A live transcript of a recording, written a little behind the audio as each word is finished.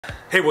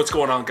Hey, what's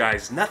going on,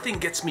 guys? Nothing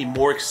gets me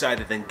more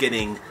excited than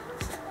getting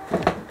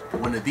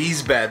one of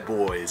these bad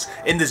boys.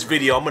 In this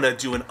video, I'm gonna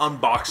do an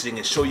unboxing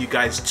and show you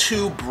guys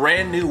two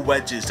brand new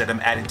wedges that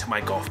I'm adding to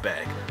my golf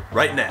bag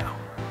right now.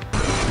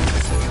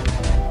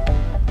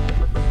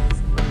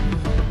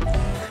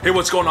 Hey,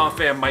 what's going on,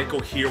 fam? Michael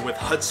here with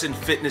Hudson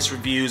Fitness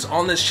Reviews.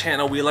 On this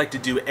channel, we like to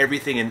do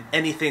everything and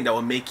anything that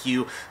will make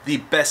you the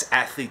best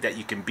athlete that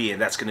you can be, and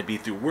that's going to be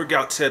through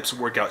workout tips,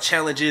 workout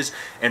challenges,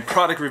 and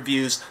product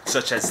reviews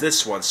such as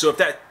this one. So if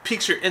that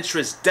piques your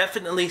interest,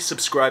 definitely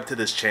subscribe to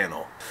this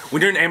channel.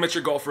 When you're an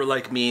amateur golfer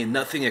like me,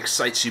 nothing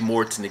excites you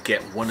more than to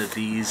get one of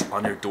these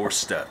on your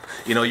doorstep.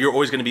 You know, you're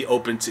always going to be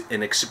open to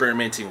and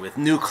experimenting with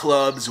new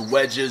clubs,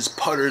 wedges,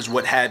 putters,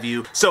 what have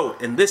you. So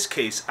in this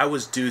case, I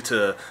was due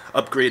to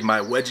upgrade my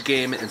wedge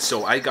game, and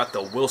so I got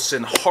the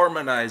Wilson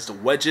Harmonized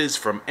Wedges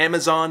from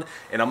Amazon,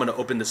 and I'm going to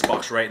open this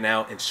box right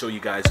now and show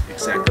you guys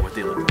exactly what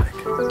they look like.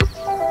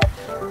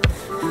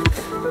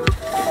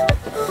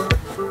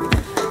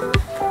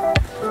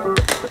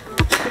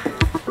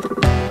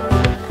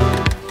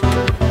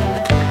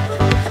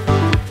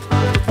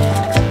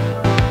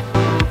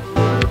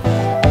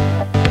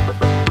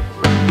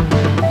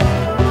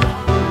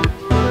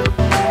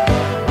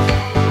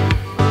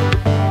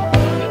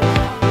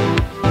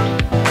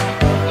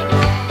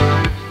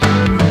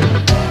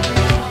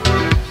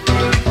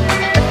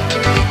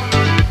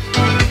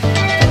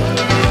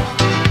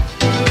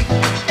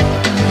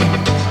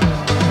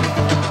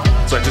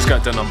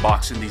 Got done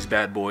unboxing these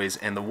bad boys,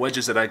 and the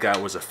wedges that I got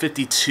was a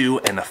 52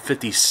 and a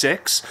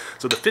 56.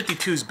 So the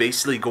 52 is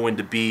basically going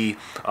to be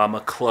a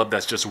club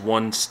that's just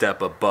one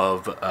step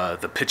above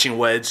the pitching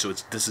wedge, so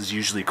this is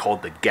usually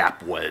called the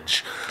gap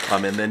wedge.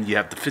 And then you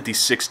have the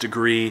 56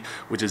 degree,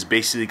 which is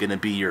basically going to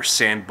be your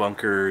sand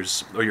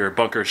bunkers or your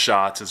bunker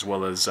shots, as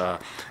well as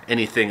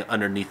anything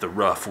underneath the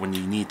rough when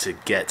you need to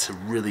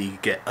really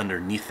get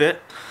underneath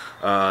it.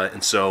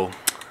 And so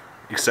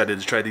excited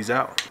to try these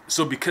out.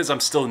 So because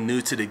I'm still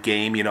new to the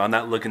game, you know, I'm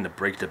not looking to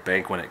break the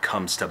bank when it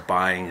comes to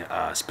buying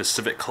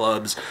specific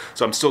clubs.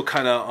 So I'm still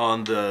kind of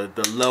on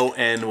the low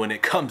end when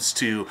it comes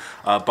to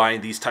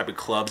buying these type of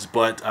clubs.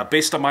 But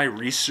based on my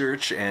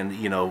research and,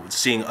 you know,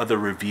 seeing other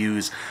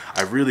reviews,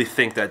 I really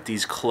think that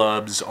these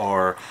clubs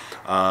are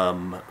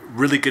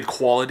really good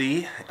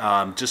quality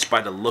just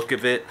by the look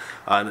of it.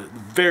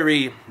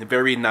 Very,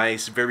 very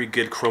nice, very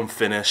good chrome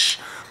finish.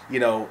 You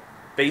know,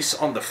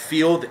 based on the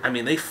field, I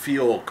mean, they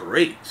feel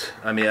great.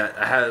 I mean,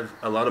 I have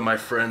a lot of my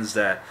friends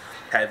that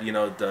have, you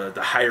know, the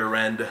higher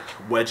end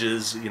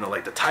wedges, you know,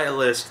 like the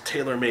Titleist,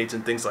 TaylorMades,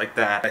 and things like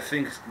that. I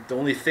think the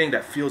only thing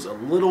that feels a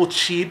little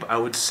cheap, I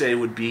would say,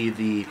 would be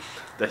the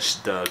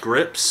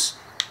grips.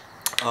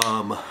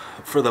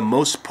 For the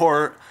most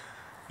part,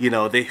 you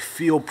know, they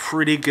feel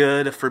pretty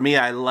good. For me,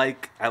 I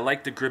like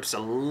the grips a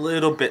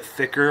little bit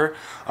thicker.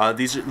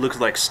 These look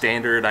like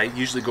standard. I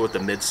usually go with the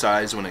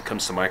mid-size when it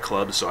comes to my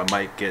clubs, so I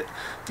might get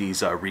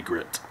these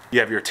regripped. You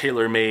have your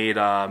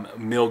TaylorMade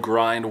mill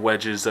grind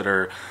wedges that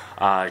are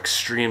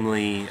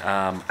extremely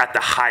at the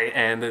high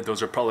end.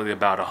 Those are probably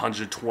about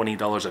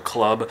 $120 a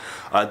club.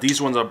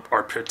 These ones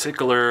are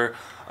particular.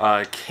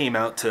 Came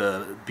out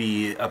to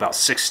be about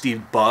 60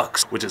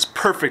 bucks, which is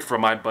perfect for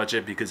my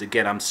budget because,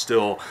 again, I'm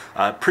still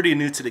pretty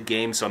new to the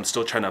game, so I'm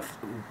still trying to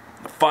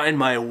find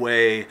my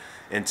way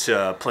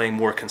into playing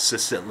more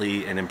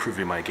consistently and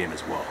improving my game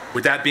as well.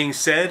 With that being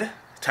said,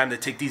 time to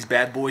take these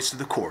bad boys to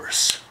the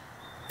course.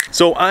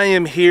 So I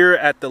am here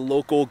at the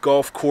local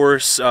golf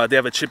course. They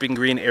have a chipping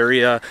green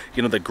area.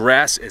 You know, the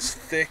grass is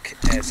thick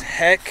as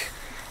heck.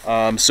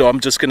 So I'm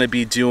just going to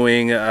be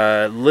doing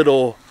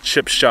little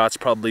chip shots,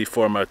 probably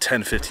from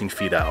 10-15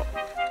 feet out.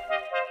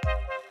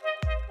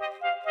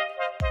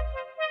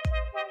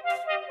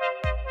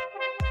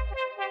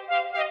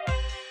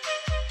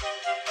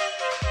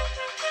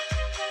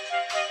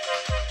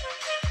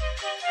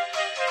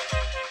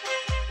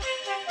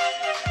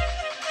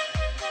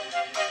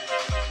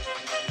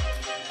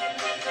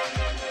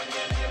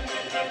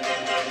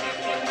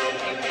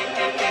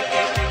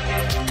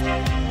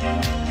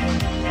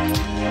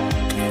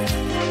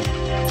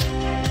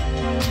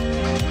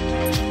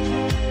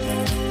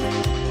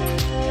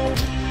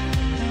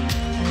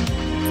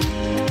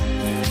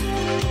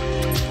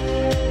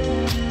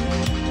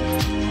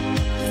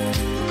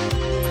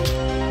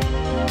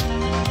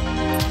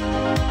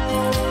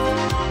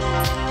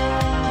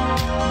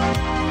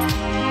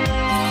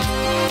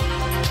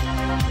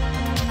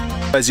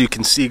 As you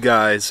can see,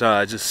 guys,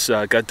 I just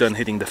got done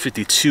hitting the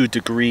 52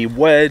 degree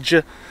wedge.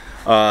 You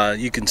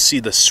can see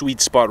the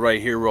sweet spot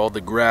right here where all the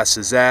grass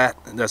is at.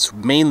 That's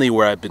mainly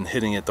where I've been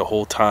hitting it the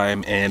whole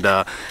time, and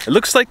it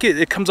looks like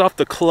it comes off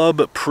the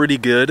club pretty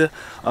good.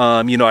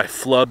 You know, I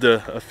flubbed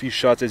a few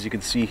shots, as you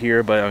can see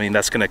here, but I mean,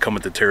 that's gonna come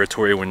with the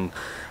territory when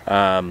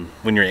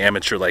you're an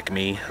amateur like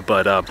me.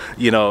 But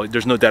you know,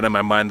 there's no doubt in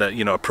my mind that,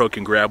 you know, a pro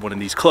can grab one of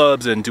these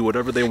clubs and do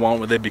whatever they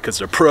want with it because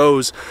they're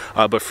pros.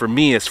 But for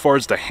me, as far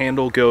as the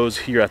handle goes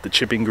here at the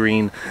chipping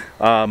green,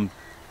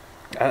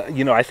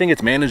 you know, I think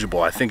it's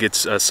manageable. I think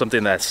it's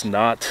something that's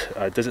not,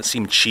 doesn't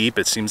seem cheap.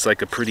 It seems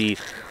like a pretty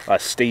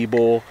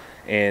stable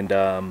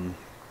and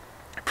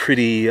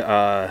pretty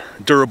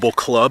durable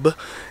club.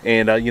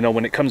 And you know,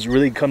 when it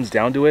really comes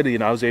down to it, you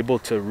know, I was able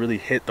to really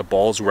hit the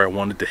balls where I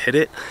wanted to hit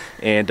it,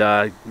 and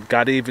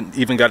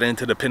even got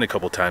into the pin a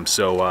couple times.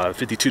 So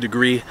 52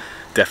 degree,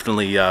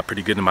 definitely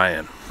pretty good in my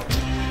end.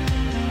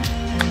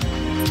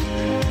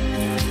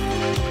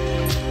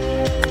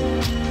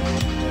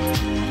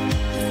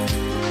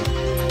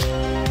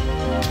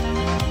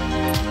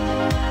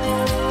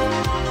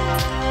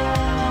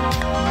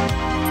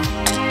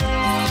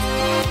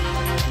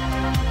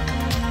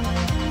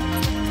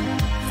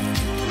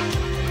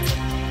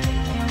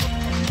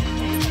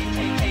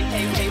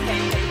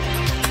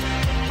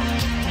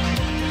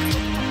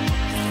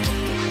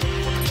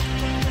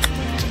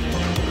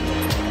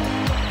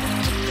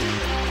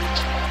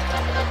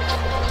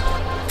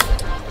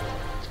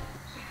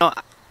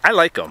 I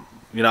like them.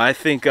 You know, I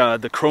think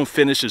the chrome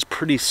finish is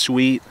pretty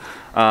sweet.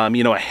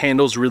 You know, it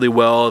handles really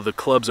well. The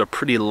clubs are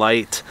pretty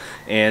light,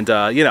 and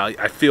you know,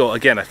 I feel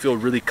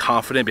really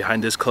confident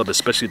behind this club,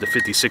 especially the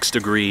 56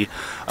 degree.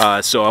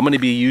 So I'm going to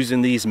be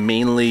using these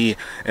mainly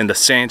in the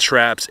sand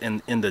traps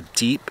and in the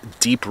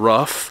deep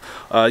rough.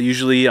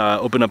 Usually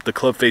open up the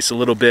club face a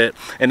little bit.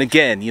 And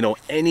again, you know,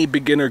 any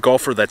beginner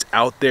golfer that's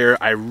out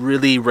there, I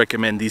really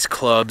recommend these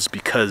clubs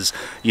because,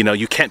 you know,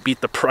 you can't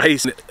beat the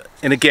price.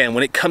 And again,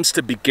 when it comes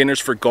to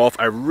beginners for golf,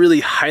 I really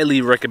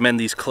highly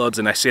recommend these clubs,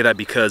 and I say that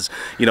because,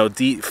 you know,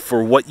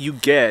 for what you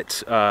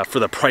get, for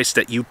the price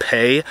that you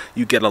pay,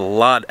 you get a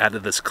lot out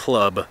of this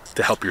club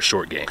to help your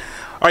short game.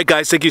 Alright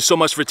guys, thank you so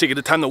much for taking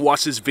the time to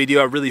watch this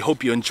video. I really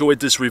hope you enjoyed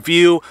this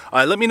review.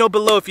 Let me know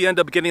below if you end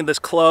up getting this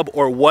club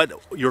or what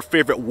your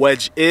favorite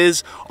wedge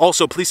is.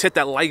 Also, please hit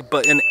that like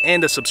button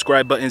and the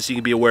subscribe button so you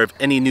can be aware of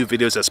any new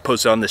videos that's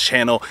posted on this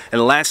channel.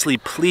 And lastly,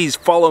 please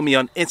follow me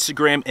on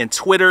Instagram and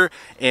Twitter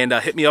and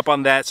hit me up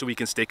on that so we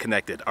can stay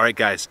connected. Alright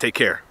guys, take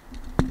care.